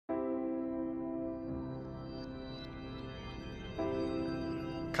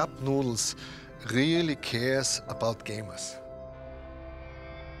Cup Noodles really cares about gamers.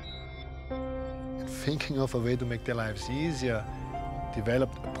 And thinking of a way to make their lives easier,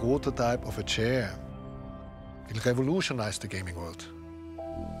 developed a prototype of a chair. It'll revolutionize the gaming world.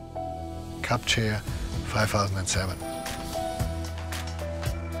 Cup Chair 5007.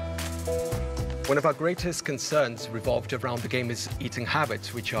 One of our greatest concerns revolved around the gamer's eating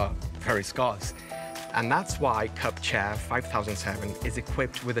habits, which are very scarce. And that's why Cup Chair 5007 is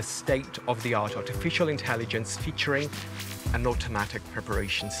equipped with a state-of-the-art artificial intelligence featuring an automatic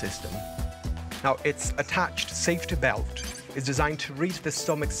preparation system. Now, its attached safety belt is designed to read the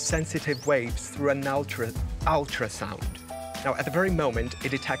stomach's sensitive waves through an ultrasound. Now, at the very moment it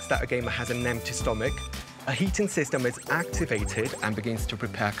detects that a gamer has an empty stomach, a heating system is activated and begins to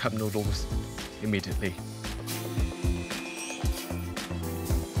prepare cup noodles immediately.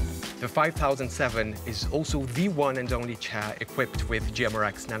 The 5007 is also the one and only chair equipped with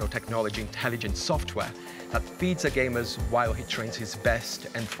GMRX nanotechnology intelligent software that feeds a gamer while he trains his best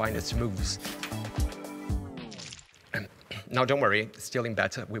and finest moves. Now, don't worry, it's still in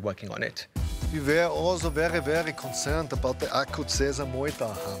beta, we're working on it. We were also very concerned about the acute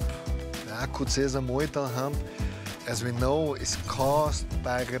sesamoidal hump. The acute sesamoidal hump, as we know, is caused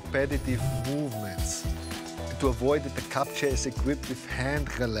by repetitive movements. And to avoid it, the cup chair is equipped with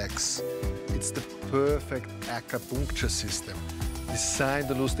hand relax. It's the perfect acupuncture system, designed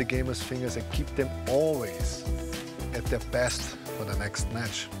to lose the gamer's fingers and keep them always at their best for the next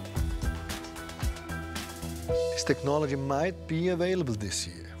match. This technology might be available this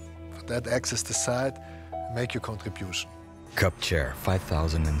year. For that, access the site and make your contribution. Cup Chair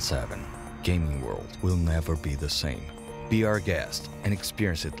 5007. Gaming world will never be the same. Be our guest and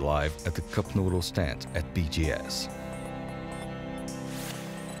experience it live at the Cup Noodle stand at BGS.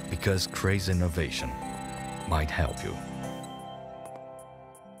 Because crazy innovation might help you.